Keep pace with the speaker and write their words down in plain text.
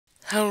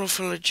Hello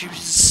fellow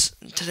Jeeps.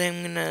 Today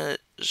I'm gonna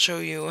show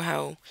you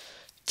how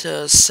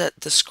to set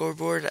the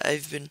scoreboard.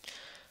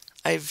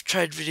 I've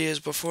tried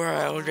videos before.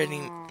 I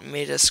already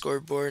made a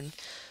scoreboard.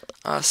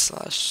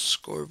 Slash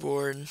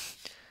scoreboard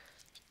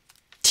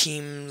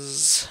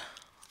teams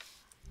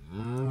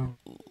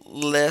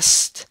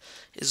list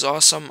is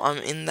awesome. I'm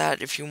in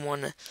that if you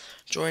wanna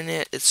join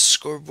it. It's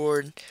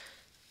scoreboard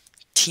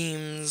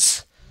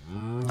teams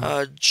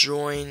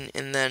join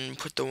and then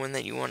put the one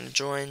that you want to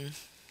join.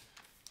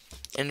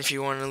 And if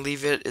you want to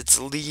leave it, it's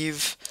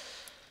leave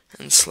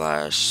and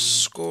slash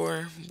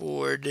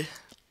scoreboard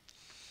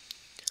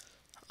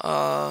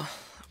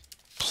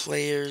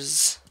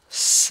players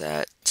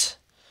set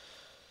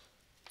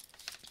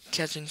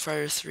catching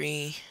fire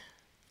 3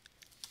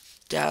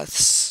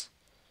 deaths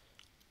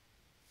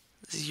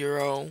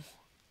 0.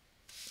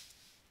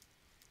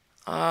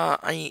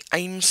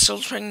 I'm still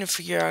trying to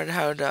figure out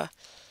how to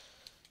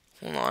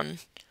hold on.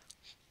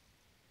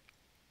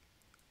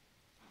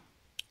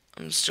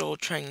 I'm still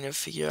trying to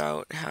figure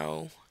out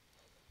how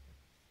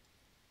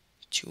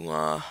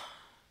to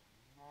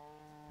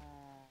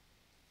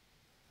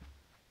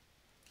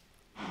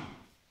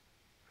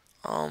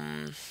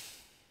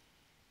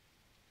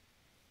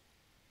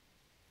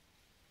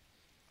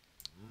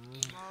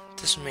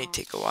this may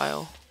take a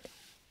while.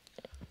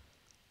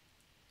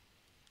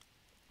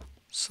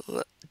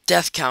 So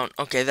death count.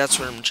 Okay, that's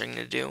what I'm trying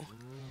to do.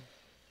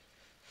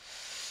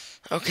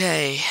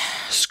 Okay,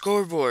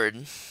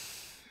 scoreboard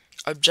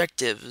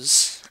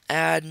objectives.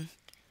 Add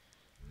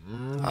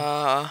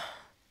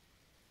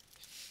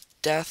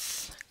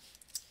death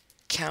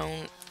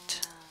count.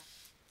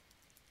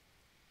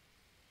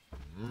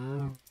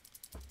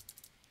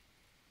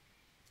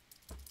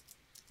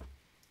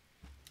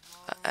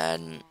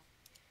 Add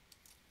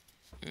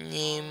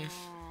name.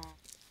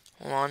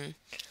 Hold on.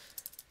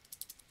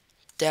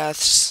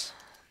 Deaths.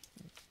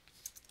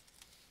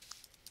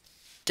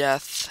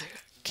 Death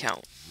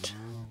count.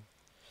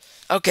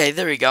 Okay,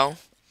 there we go.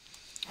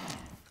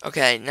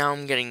 Okay, now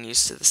I'm getting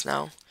used to this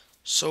now.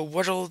 So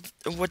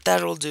what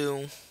that'll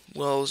do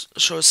will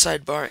show a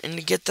sidebar, and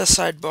to get the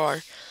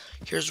sidebar,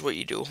 here's what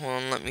you do.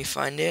 Hold on, let me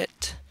find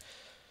it.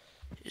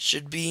 It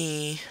should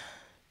be,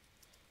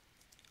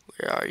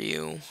 where are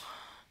you?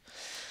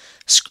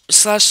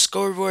 Slash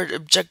scoreboard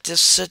objective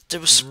set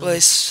display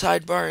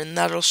sidebar, and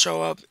that'll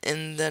show up.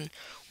 And then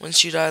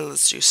once you die,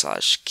 let's do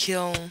slash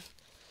kill.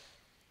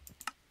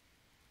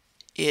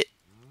 It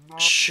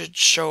should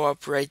show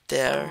up right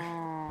there.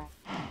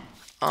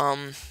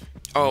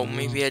 Oh,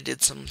 maybe I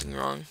did something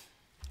wrong.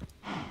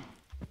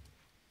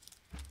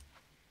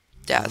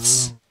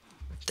 Deaths.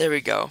 There we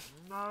go.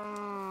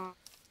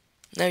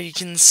 Now you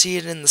can see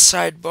it in the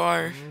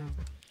sidebar.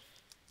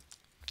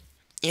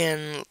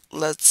 And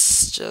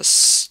let's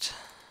just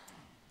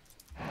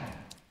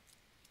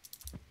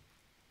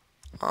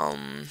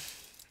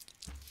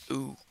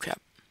ooh,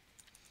 crap.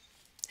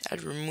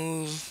 Add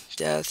remove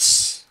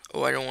deaths.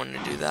 Oh, I don't want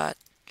to do that.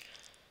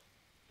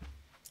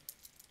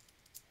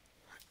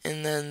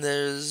 And then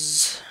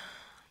there's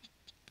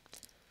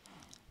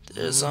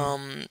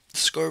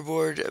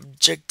scoreboard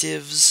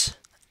objectives,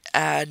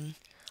 add,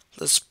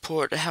 let's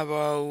put, how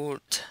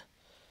about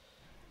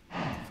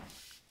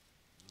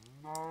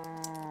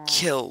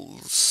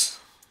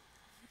kills,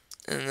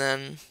 and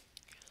then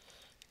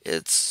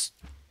it's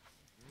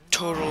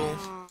total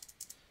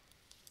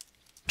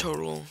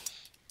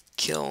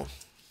kill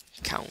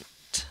count.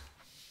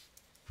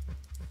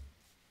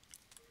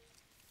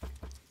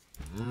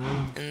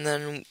 And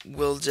then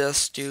we'll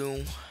just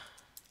do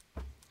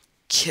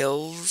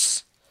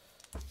kills,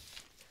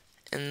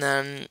 and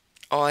then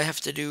all I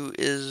have to do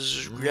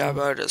is grab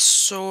out a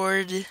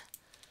sword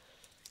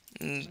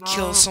and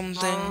kill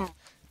something,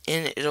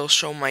 and it'll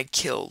show my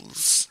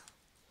kills.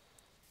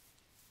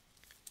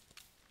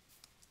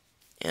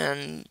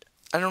 And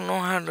I don't know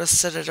how to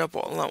set it up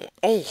all that.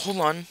 Oh, hold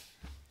on.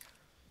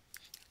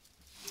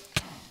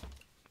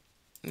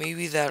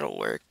 Maybe that'll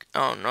work.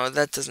 Oh no,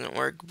 that doesn't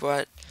work,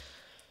 but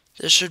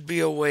there should be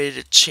a way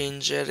to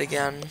change it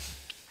again.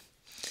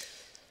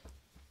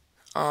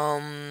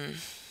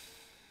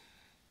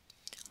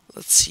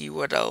 Let's see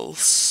what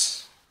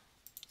else.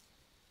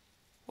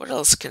 What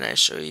else can I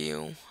show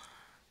you?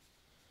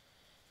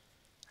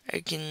 I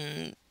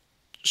can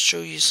show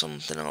you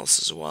something else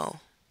as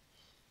well.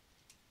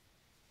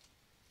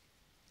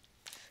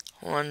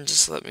 Hold on,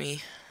 just let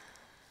me.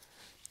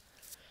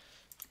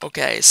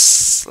 Okay,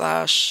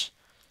 slash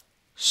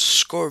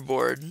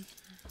scoreboard.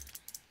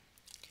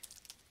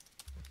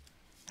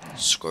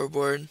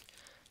 Scoreboard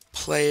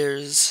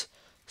players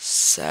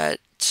set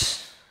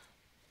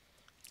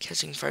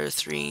catching fire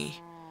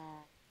 3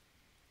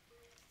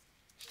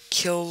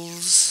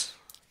 kills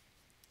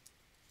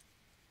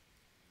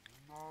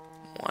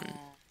 1,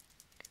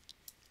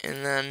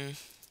 and then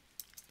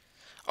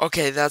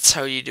okay, that's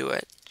how you do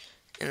it.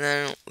 And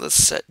then let's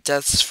set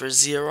deaths for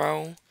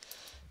 0,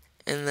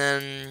 and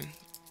then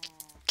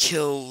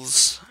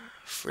kills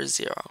for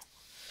 0.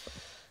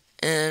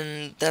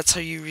 And that's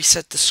how you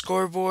reset the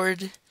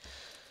scoreboard.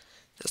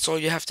 That's all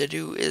you have to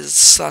do is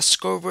slash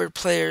scoreboard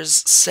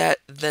players set,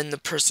 then the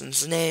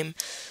person's name,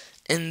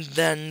 and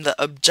then the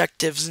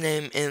objective's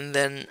name, and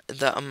then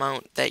the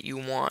amount that you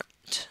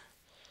want.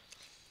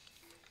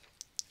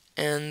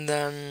 And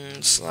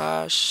then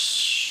slash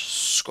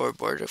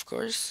scoreboard, of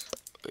course,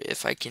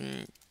 if I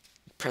can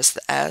press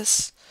the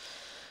S.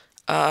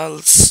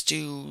 Let's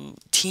do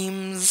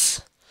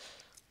teams.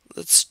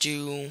 Let's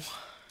do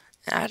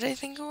add, I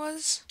think it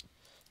was.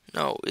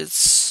 No,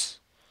 it's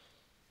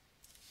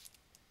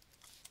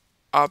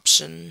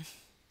option,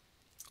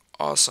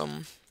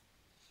 awesome,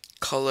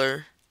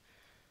 color.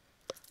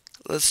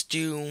 Let's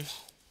do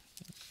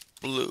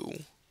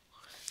blue.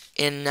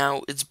 And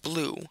now it's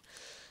blue.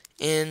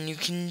 And you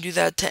can do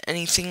that to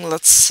anything.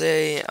 Let's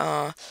say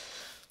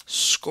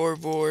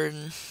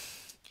scoreboard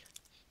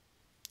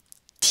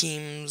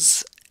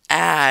teams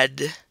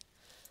add.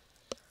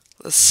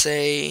 Let's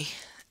say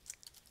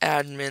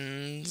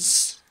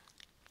admins.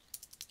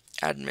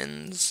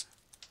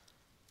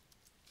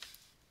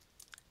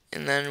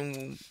 And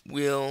then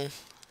we'll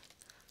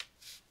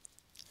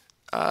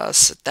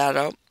set that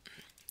up.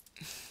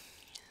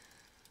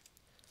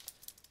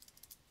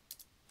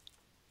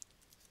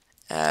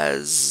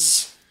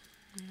 As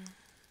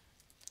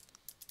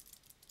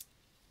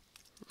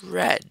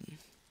red.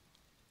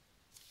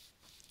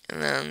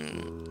 And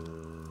then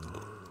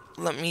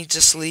let me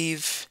just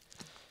leave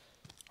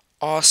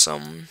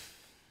awesome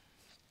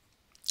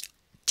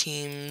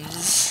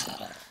teams.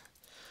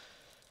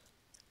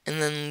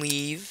 And then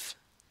leave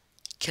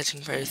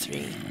Catching Fire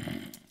 3.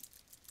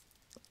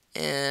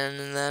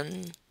 And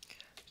then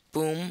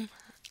boom.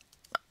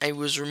 I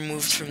was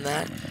removed from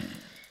that.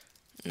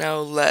 Now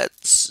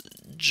let's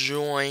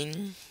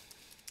join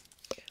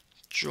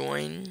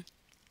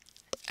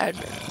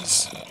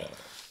admins.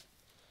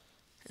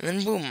 And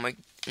then boom, my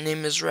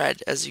name is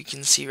red, as you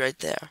can see right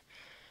there.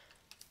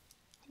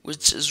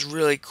 Which is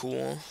really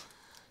cool.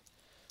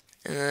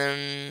 And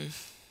then,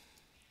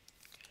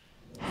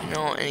 you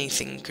know,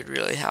 anything could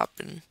really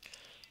happen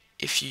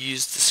if you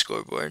use the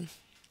scoreboard.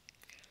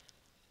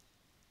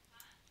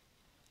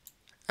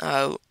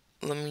 Let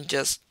me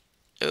just...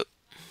 Oh.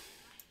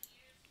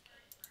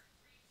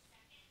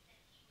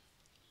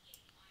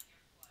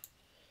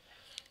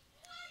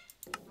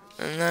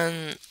 And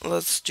then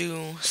let's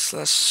do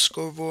slash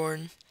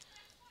scoreboard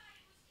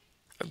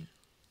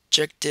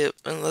objective,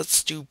 and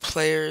let's do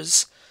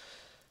players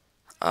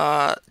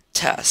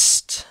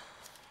test.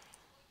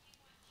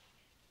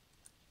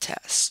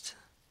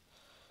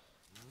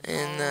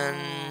 And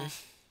then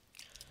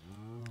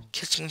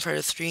Catching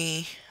Fire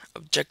 3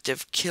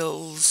 objective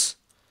kills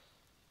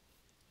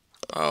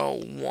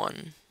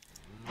 1.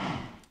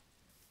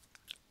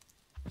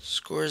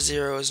 Score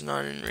 0 is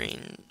not in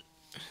range.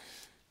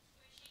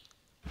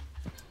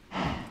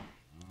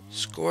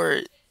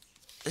 Score,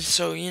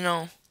 so you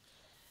know,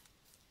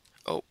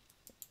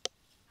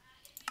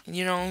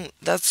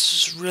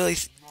 that's really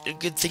a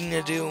good thing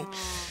to do,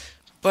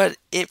 but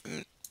it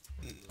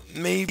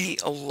may be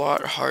a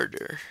lot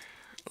harder.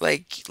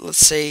 Like, let's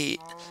say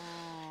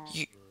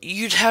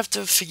you'd have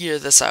to figure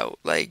this out.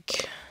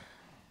 Like,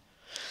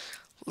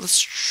 let's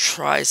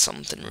try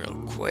something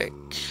real quick.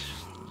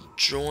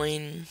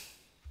 Join.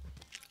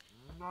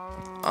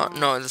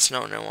 No, that's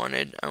not what I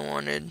wanted. I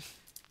wanted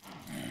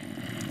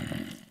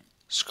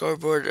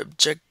scoreboard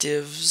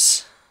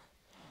objectives.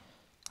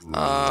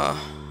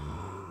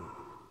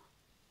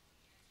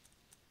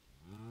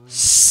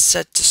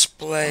 Set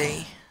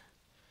display.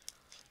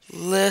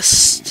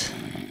 List.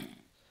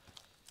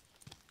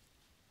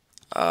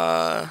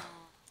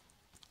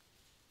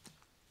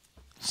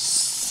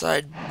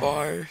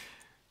 Sidebar.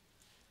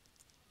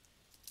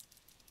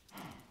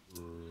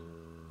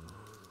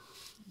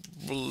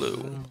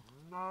 Blue.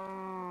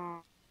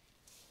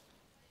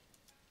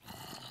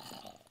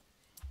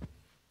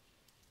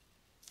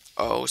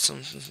 Oh,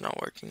 something's not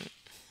working.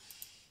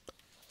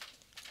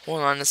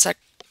 Hold on a sec.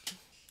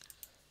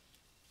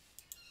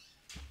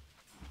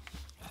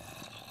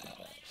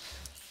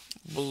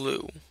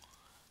 Blue.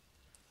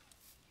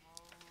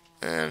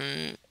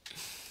 And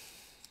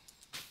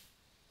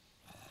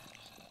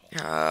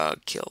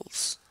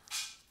kills.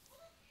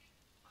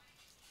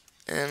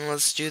 And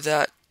let's do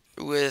that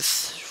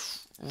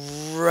with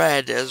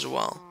red as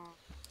well.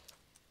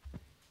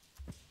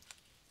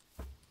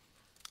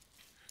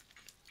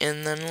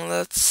 And then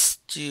let's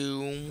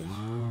do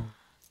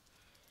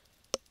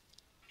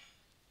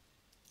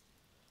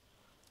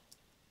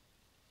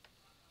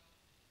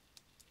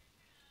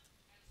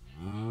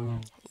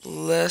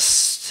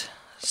list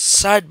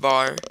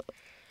sidebar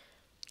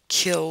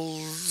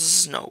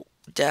kills, no,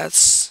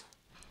 deaths,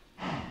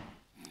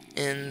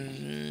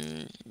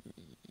 and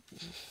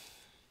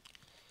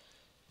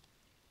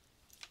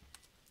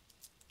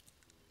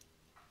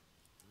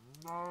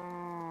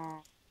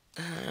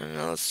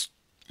let's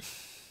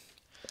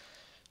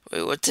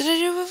wait, what did I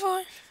do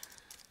before?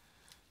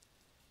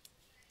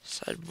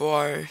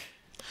 Sidebar.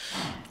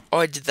 Oh,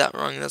 I did that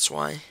wrong, that's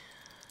why.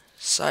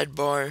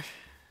 Sidebar.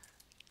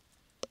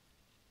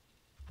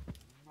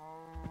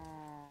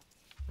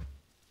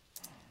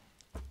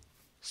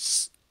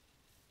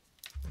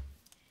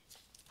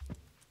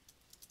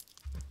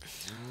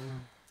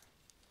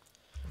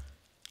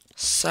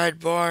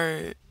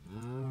 sidebar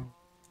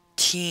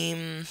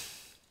team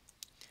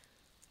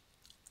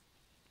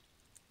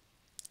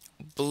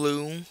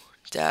blue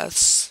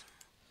deaths,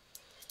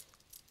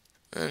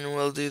 and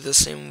we'll do the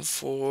same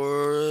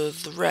for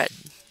the red.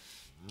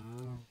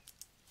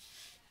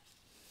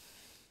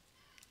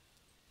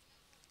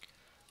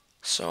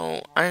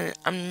 So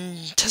I'm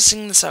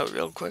testing this out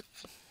real quick.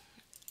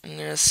 I'm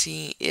gonna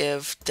see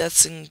if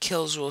deaths and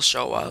kills will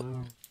show up,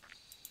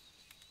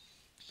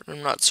 but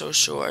I'm not so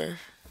sure.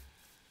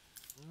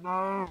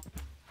 Hold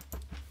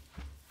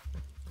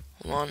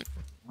on.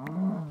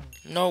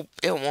 Nope,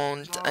 it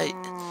won't.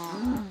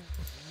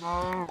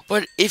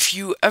 But if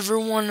you ever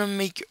want to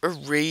make a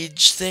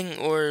rage thing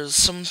or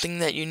something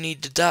that you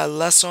need to die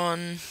less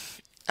on,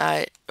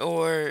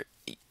 or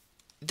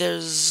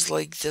there's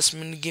like this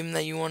mini game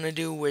that you want to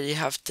do where you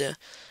have to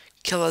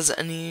kill as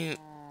many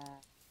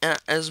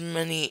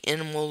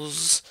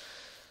animals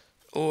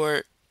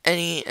or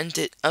any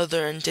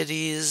other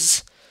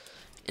entities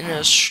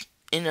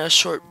in a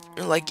short,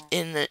 like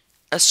in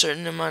a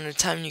certain amount of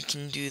time, you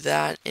can do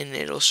that and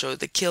it'll show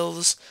the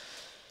kills.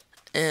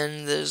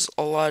 And there's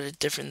a lot of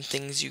different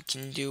things you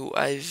can do.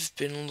 I've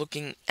been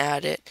looking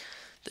at it.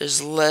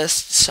 There's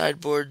list,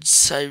 sidebar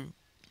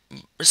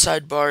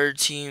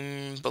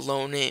team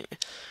below name.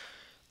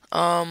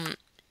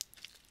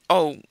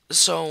 Oh,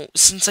 so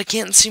since I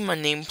can't see my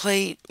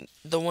nameplate,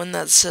 the one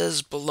that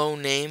says below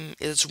name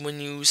is when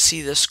you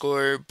see the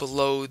score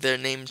below their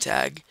name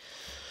tag.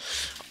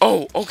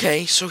 Oh,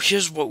 okay, so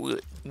here's what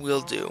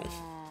we'll do.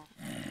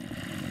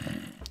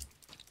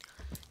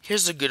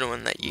 Here's a good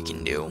one that you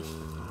can do.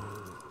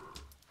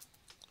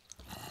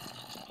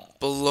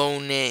 Below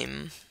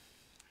name.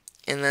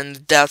 And then the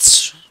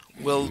deaths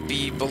will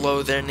be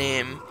below their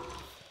name.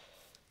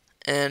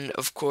 And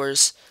of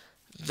course,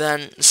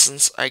 then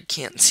since I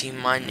can't see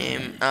my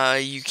name,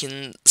 you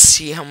can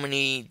see how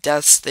many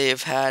deaths they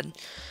have had.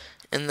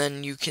 And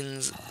then you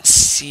can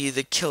see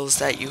the kills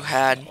that you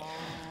had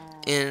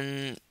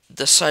in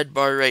the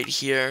sidebar right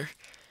here.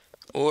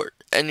 Or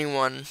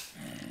anyone.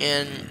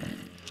 And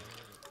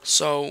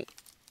so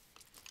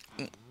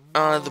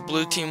the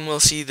blue team will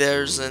see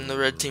theirs and the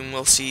red team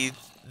will see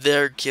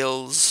their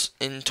kills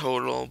in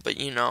total, but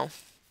you know.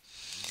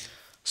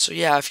 So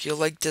yeah, if you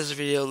liked this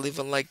video, leave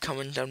a like,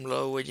 comment down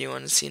below what you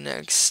want to see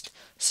next.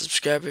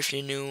 Subscribe if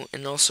you're new,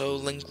 and also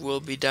link will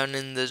be down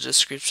in the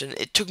description.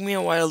 It took me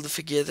a while to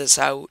figure this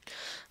out.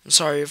 I'm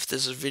sorry if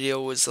this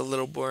video was a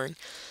little boring,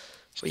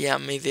 but yeah,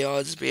 may the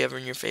odds be ever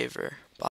in your favor.